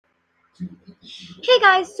Hey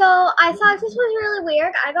guys, so I thought this was really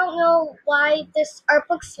weird. I don't know why this art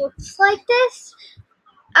book looks like this.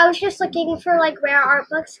 I was just looking for like rare art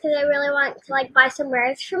books because I really want to like buy some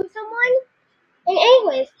rares from someone. And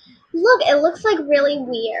anyways, look, it looks like really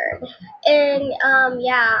weird. And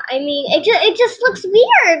yeah, I mean it just looks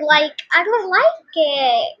weird. Like I don't like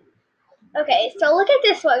it. Okay, so look at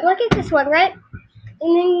this one. Look at this one, right?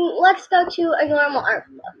 And then let's go to a normal art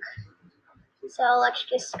book. So let's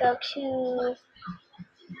just go to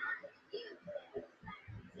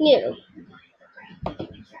new.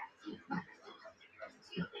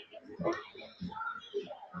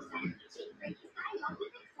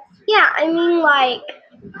 Yeah, I mean like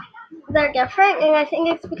they're different, and I think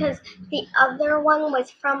it's because the other one was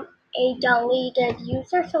from a deleted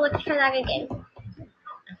user. So let's try that again.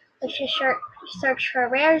 Let's just search for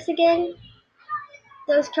rares again.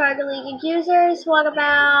 Those two are deleted users. What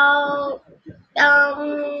about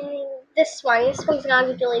this one? This one's not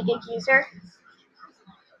a deleted user,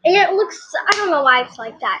 and it looks. I don't know why it's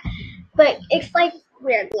like that, but it's like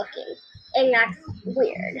weird looking, and that's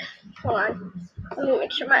weird. Hold on. Let me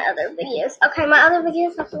make sure my other videos. Okay, my other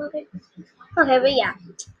videos uploaded. Okay, but yeah,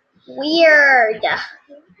 weird.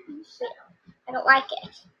 I don't like it.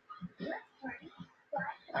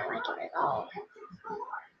 I don't like it at all.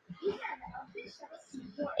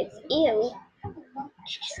 It's ew.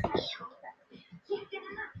 It's just ew.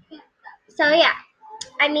 So yeah,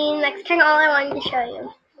 I mean that's kind of all I wanted to show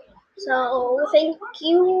you. So thank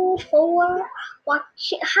you for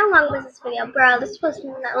watching. How long was this video, bro? This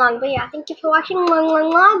wasn't that long, but yeah, thank you for watching.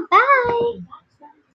 Long. Bye.